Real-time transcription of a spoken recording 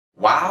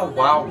Wow,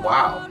 wow,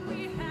 wow.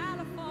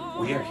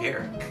 We are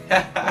here.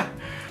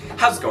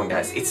 How's it going,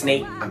 guys? It's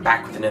Nate. I'm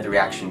back with another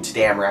reaction.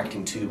 Today I'm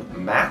reacting to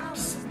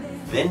Maps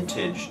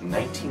Vintage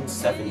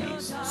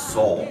 1970s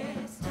Soul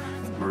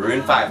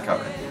Maroon 5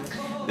 cover.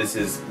 This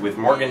is with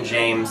Morgan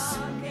James,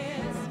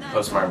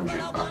 Postmodern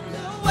Jukebox.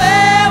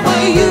 Where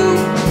were you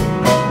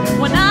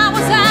when I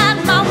was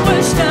at my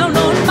worst, down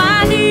on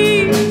my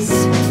knees?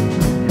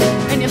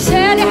 And you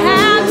said you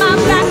had my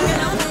back.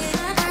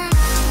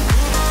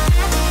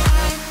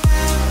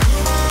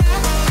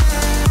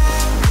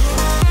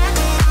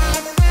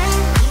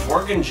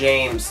 Morgan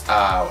James,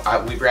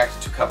 we've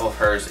reacted to a couple of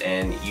hers,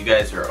 and you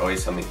guys are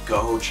always telling me,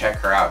 go check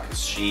her out, because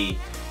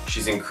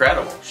she's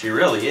incredible. She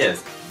really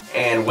is.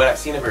 And what I've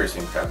seen of her is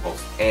incredible.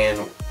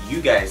 And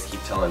you guys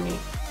keep telling me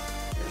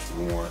there's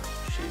more.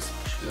 She's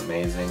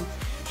amazing.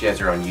 She has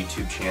her own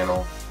YouTube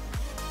channel.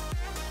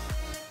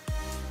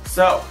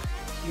 So,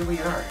 here we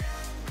are.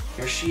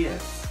 Here she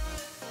is.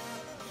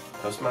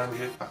 Postmodern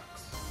Jukebox.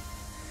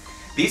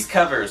 These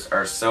covers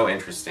are so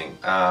interesting.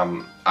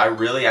 I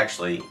really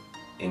actually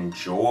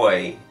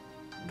enjoy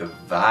the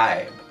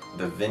vibe,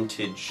 the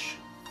vintage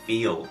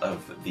feel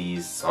of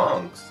these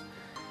songs.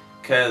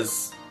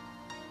 Because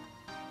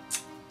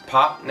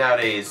pop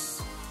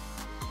nowadays,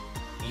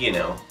 you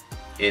know,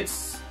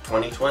 it's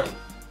 2020.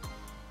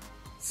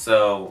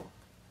 So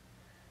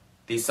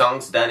these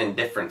songs done in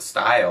different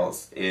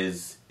styles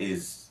is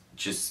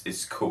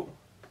cool.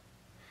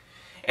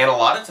 And a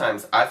lot of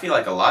times I feel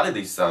like a lot of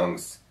these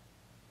songs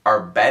are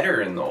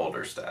better in the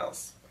older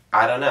styles.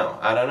 I don't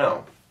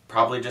know.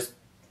 Probably just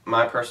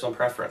my personal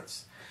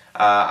preference.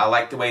 I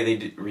like the way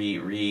they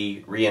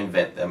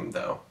reinvent them,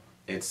 though.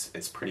 It's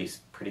pretty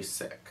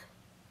sick.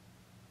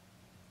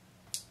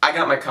 I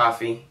got my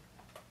coffee.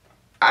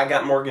 I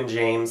got Morgan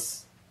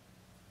James.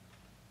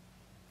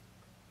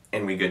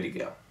 And we good to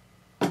go.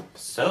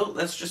 So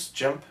let's just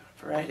jump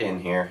right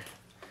in here.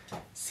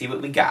 See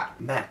what we got.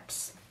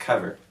 Maps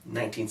cover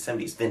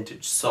 1970s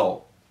vintage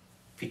soul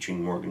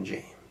featuring Morgan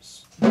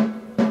James.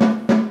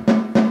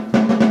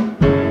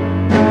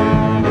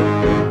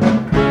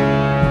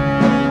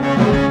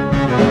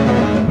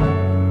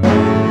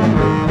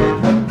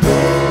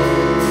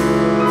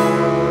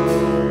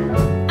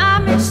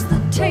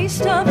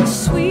 Taste of a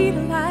sweet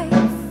life.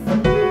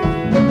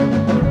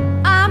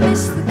 I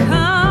miss the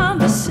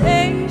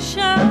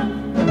conversation.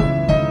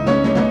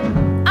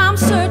 I'm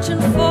searching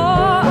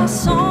for a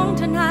song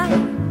tonight.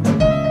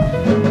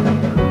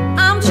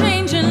 I'm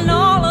changing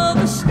all of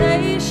the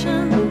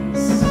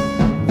stations.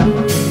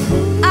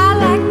 I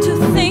like to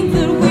think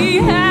that we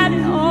had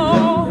it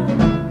all.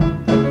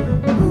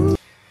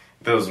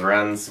 Those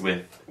runs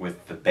with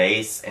the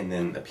bass and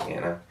then the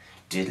piano.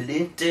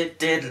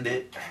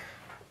 Diddle-it.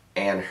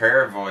 And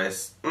her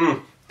voice,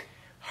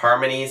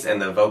 harmonies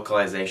and the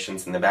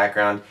vocalizations in the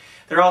background,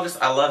 they're all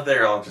just, I love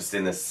they're all just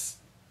in this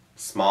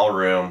small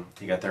room.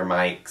 You got their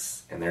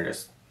mics and they're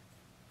just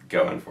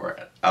going for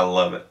it. I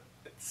love it.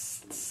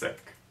 It's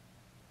sick.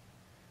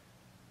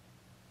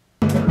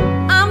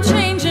 I'm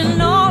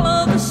changing all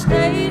of the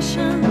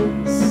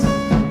stations.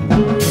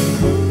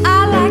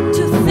 I like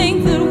to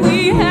think that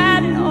we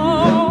had it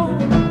all.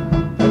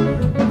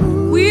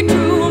 We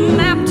drew a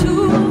map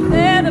to a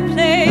better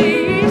place.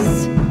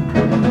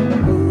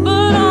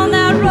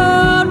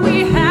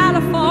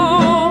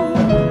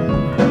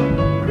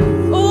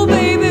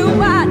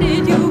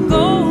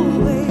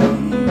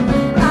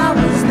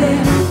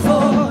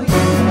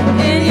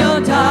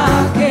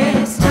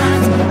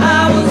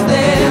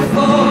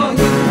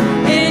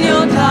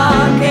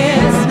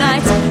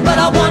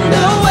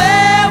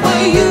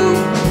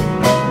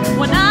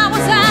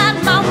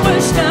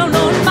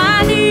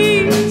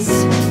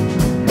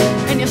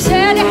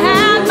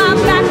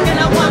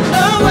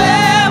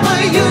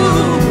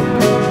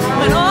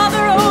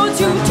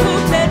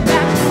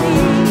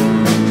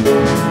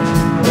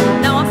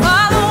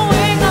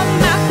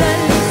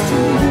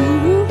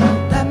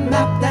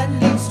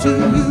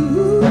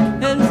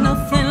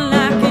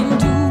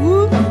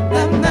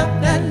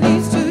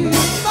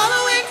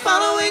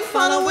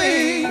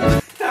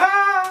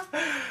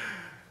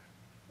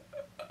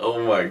 Oh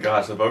my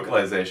gosh, the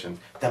vocalization.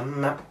 The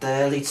map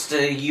that leads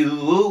to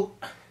you.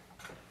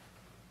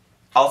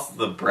 Also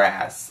the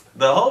brass.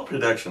 The whole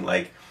production,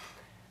 like,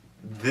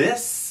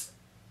 this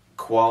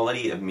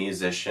quality of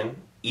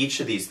musician,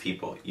 each of these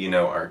people, you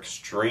know, are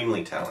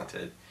extremely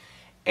talented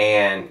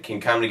and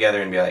can come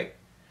together and be like,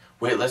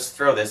 wait, let's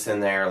throw this in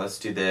there, let's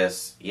do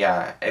this.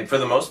 Yeah, and for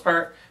the most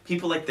part,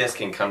 people like this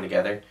can come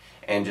together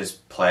and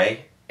just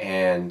play,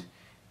 and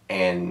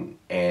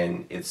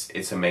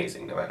it's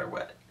amazing no matter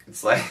what.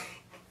 It's like,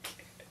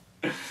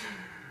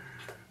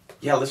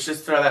 yeah, let's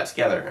just throw that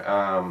together.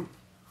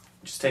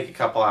 Just take a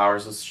couple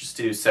hours. Let's just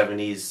do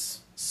 70s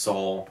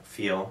soul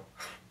feel.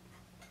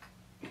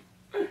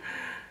 You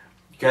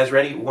guys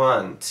ready?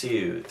 1,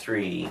 2,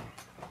 3.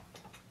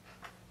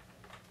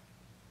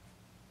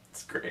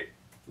 It's great.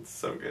 It's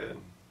so good.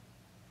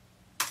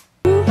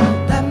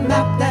 That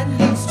map that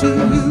leads to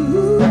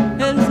you.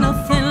 There's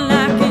nothing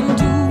I can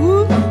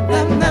do.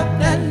 That map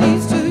that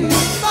leads to you.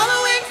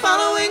 Following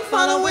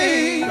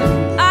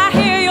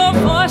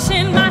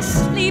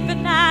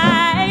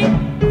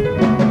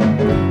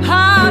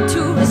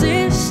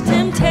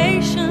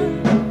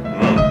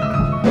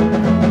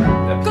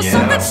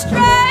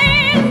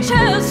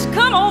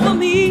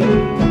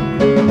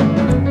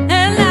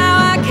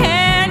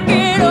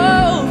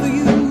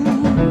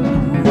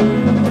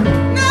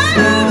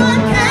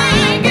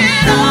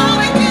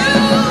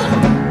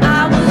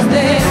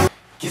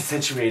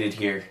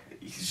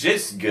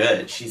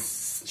good.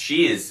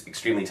 She is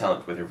extremely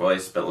talented with her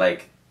voice, but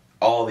like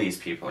all these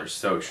people are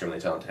so extremely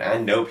talented. I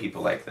know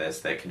people like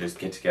this that can just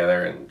get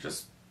together and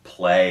just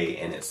play,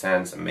 and it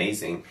sounds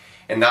amazing.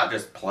 And not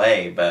just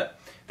play, but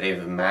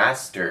they've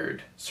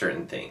mastered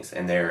certain things,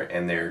 and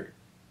they're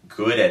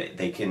good at it.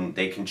 They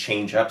can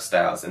change up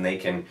styles, and they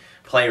can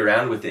play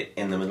around with it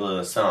in the middle of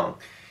the song,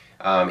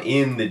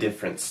 in the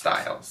different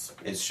styles.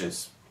 It's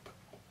just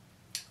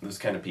those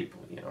kind of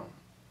people, you know.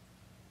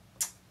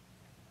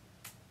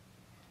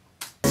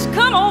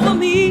 Come over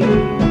me,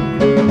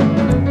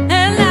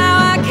 and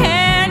now I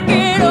can't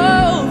get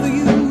over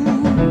you.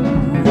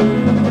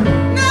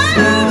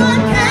 Now I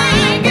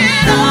can't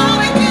get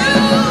over you.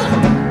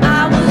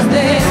 I was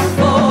there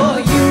for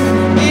you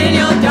in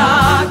your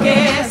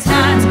darkest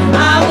nights.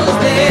 I was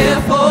there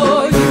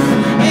for you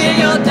in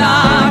your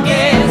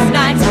darkest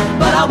nights.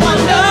 But I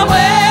wonder,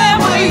 where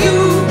were you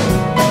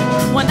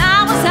when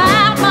I was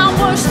at my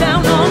worst,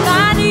 down on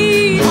my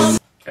knees?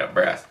 Got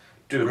brass.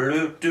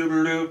 Doodle-doop,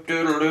 doodle-doop,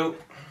 doodle-doop.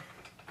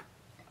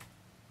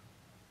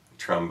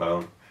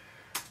 Trombone.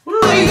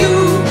 Were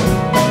you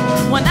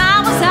when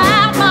I was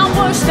at my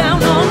worst,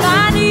 down on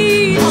my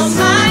knees? On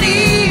my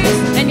knees.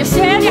 And you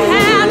said you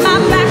had my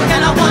back,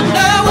 and I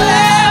wonder,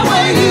 where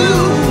were you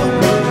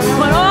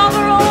when all the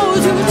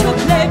roads you took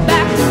led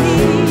back to me?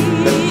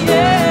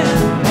 Yeah.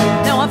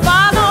 Now I'm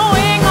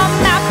following a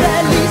map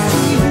that leads to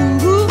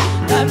you,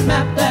 that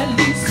map that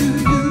leads to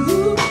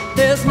you.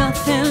 There's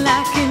nothing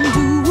I can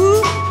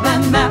do,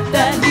 that map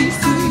that leads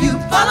to you.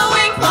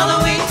 Following,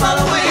 following, following.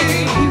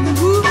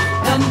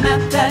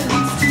 Map that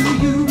leads to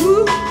you.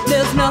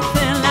 There's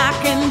nothing I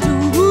can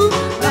do.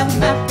 That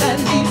map that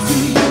leads to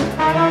you.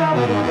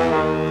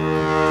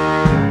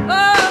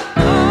 Oh,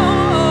 oh,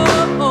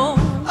 oh,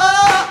 oh,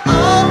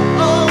 oh,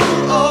 oh,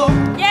 oh.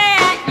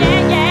 Yeah,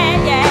 yeah, yeah,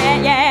 yeah,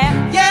 yeah.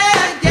 Yeah,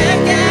 yeah,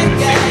 yeah,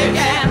 yeah,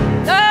 yeah.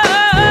 Oh,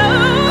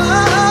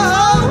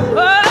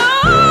 oh, oh,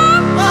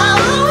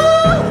 oh,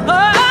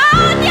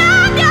 oh, yeah, yeah,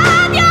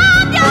 yeah, yeah,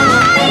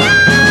 yeah.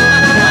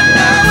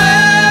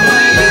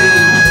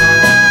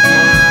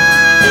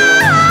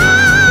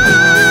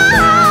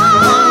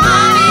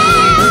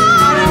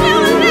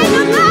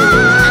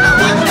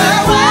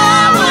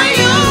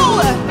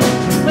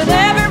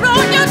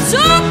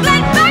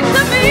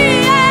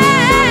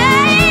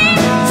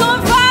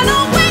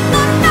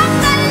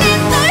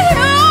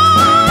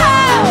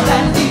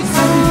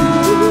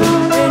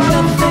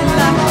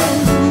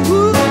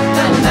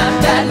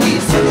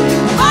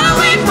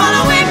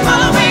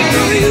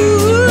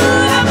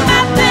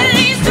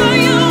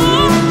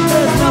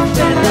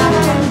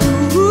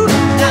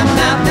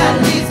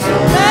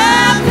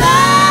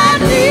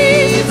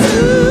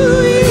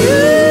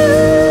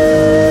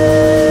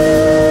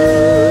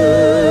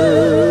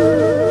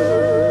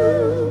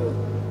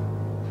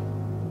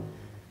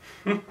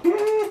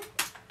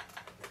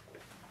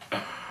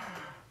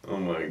 Oh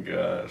my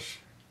gosh.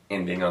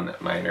 Ending on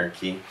that minor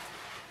key.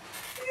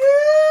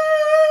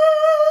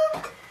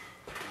 Yeah.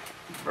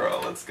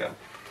 Bro, let's go.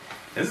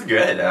 This is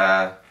good.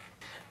 The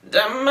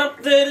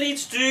map that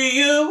leads to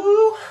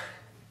you.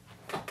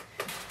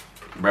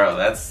 Bro,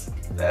 that's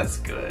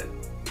good.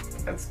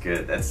 That's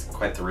good. That's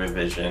quite the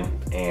revision,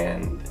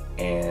 and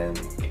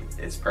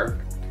it's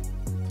perfect.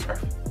 It's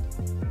perfect.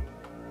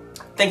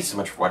 Thanks so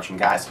much for watching,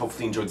 guys.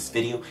 Hopefully you enjoyed this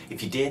video.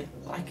 If you did,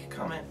 like,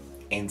 comment,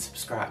 and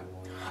subscribe.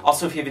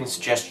 Also, if you have any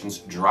suggestions,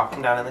 drop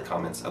them down in the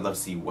comments. I'd love to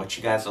see what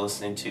you guys are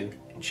listening to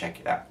and check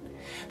it out.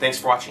 Thanks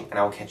for watching, and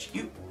I will catch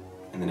you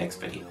in the next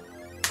video.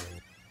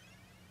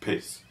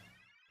 Peace.